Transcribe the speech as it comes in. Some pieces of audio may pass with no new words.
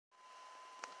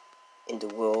in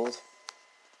the world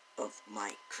of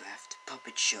Minecraft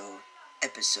Puppet Show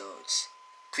episodes,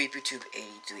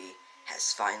 CreeperTube83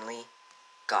 has finally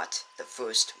got the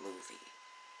first movie.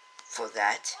 For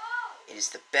that, it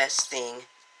is the best thing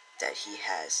that he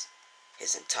has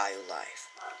his entire life.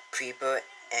 Creeper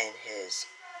and his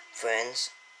friends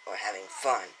are having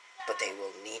fun, but they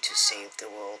will need to save the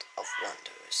world of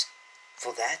wonders.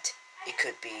 For that, it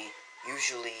could be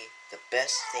usually the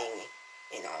best thing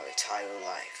in our entire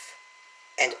life.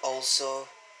 And also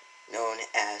known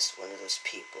as one of those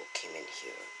people came in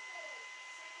here.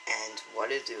 And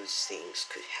one of those things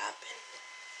could happen.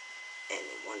 And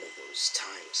one of those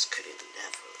times could it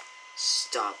never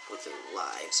stop with their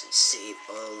lives and save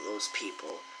all those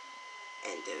people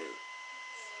and their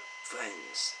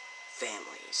friends,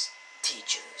 families,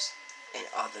 teachers, and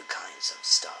other kinds of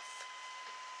stuff.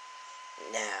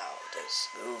 Now, this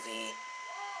movie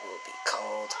will be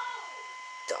called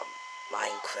The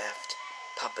Minecraft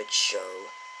Puppet Show.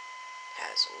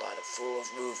 Has a lot of full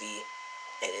of movie,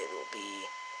 and it will be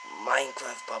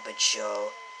Minecraft Puppet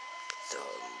Show, the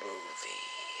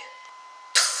movie.